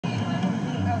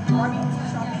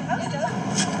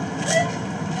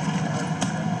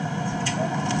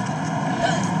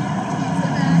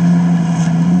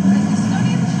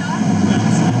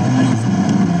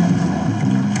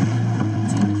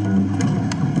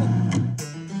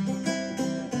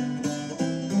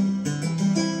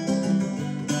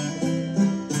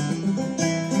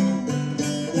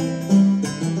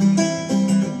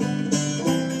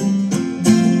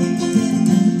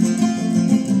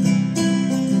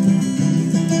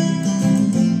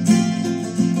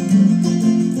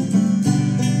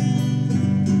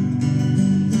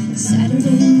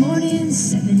Saturday morning,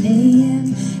 7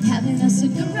 a.m. having us a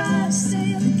garage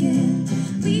sale again.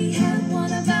 We have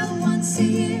one about once a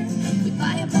year. We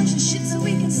buy a bunch of shit so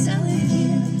we can sell it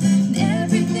here. And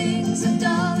everything's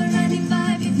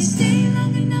 $1.95. If you stay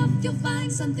long enough, you'll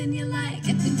find something you like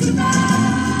at the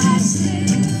garage sale.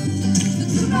 The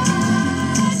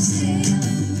garage sale.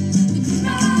 The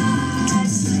garage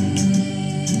sale.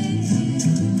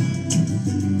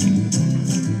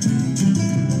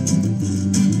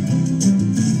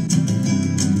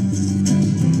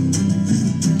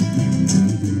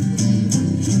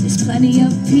 Plenty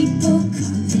of people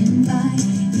coming by.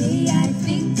 Hey, I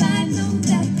think I know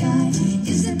that guy.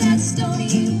 Isn't that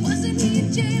Stoney? Wasn't he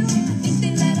in jail? I think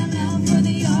they let him out for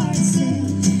the yard sale.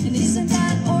 And isn't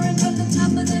that Oren from the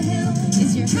top of the hill?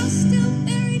 Is your house still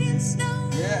buried in snow?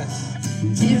 Yes.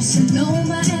 There's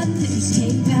Sonoma and there's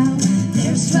Cape Now.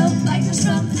 There's 12 bikers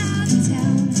from out of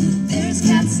town. There's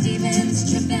Cat Stevens,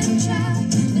 Trip and Trap,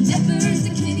 the Deppers,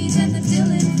 the Kiddies, and the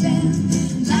Dylan band.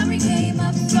 Lowry came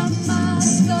up from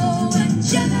Moscow.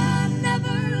 Jenna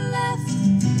never left.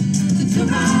 The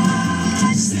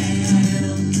garage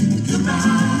sale. The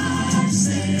garage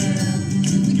sale.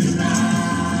 The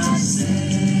garage sale.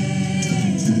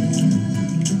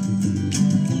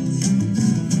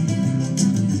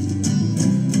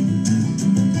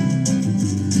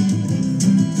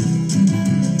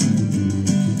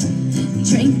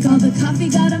 Drank all the coffee,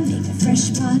 gotta make a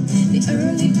fresh pot. The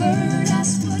early bird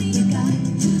asked, what do you got?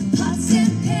 Pots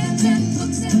and pans and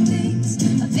books and things.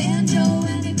 A banjo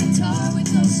and a guitar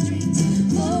with no strings.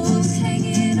 Clothes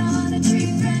hanging on a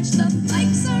tree branch. The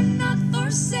bikes are not for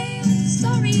sale.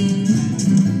 Sorry.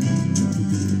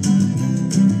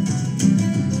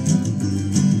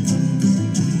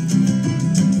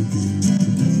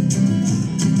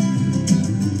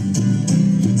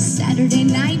 Saturday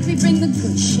night we bring the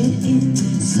good shit in,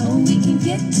 so we can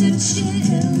get to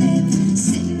chillin'.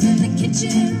 Sitting in the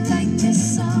kitchen writing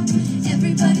this song.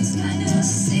 Everybody's kinda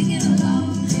singing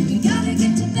along. We gotta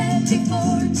get to bed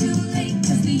before too late,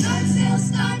 'cause the yard sale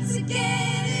starts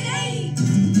again at 8. I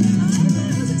thought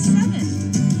it was at 7.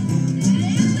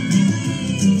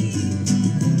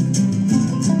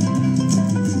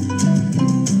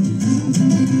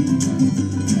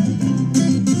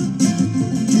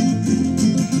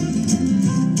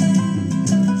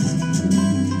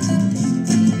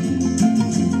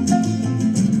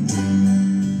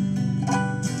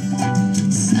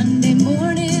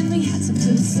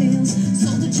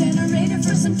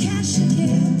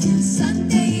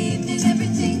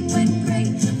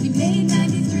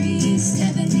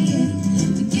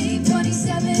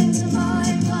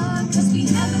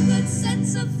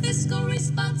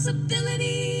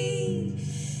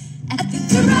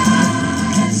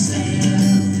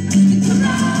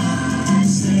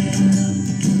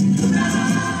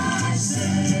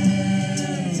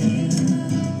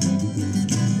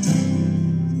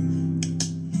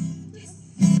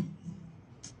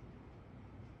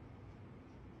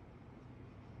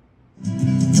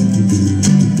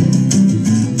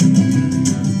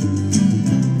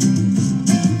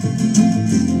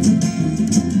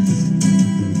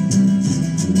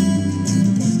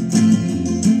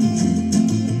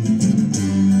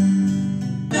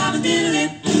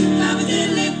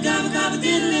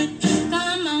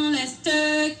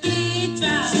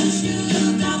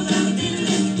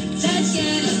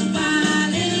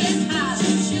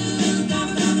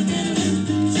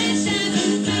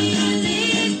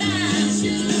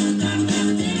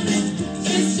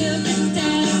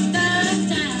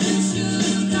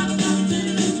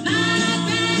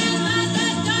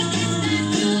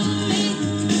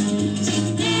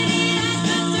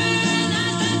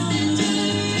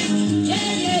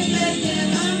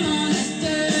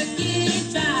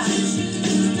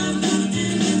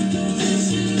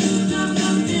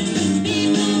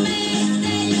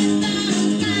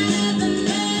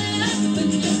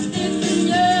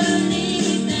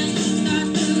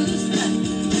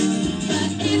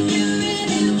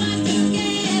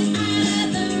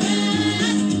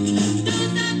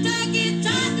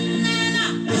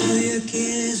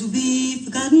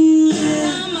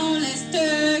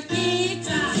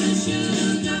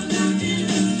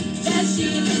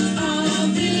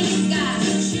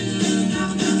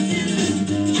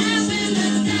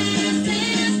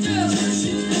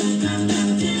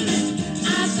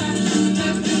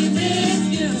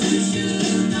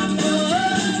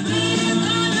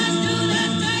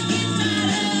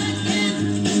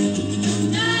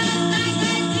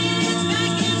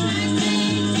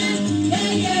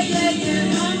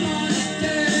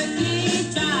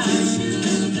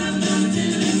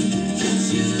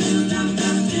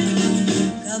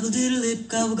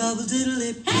 gobble gobble diddle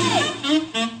lip.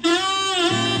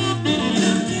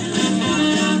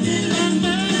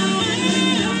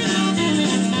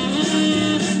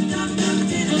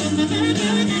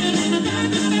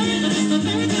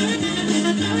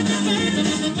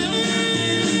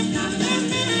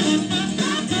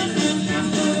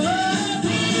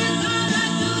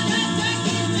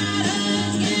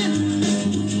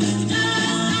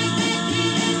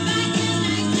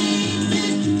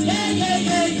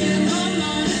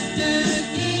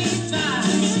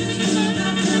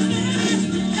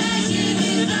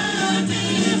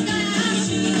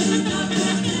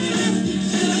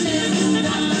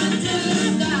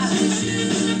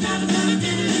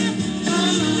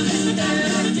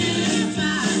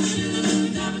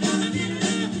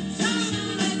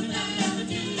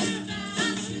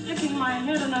 Sticking my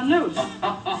head in a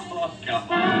noose.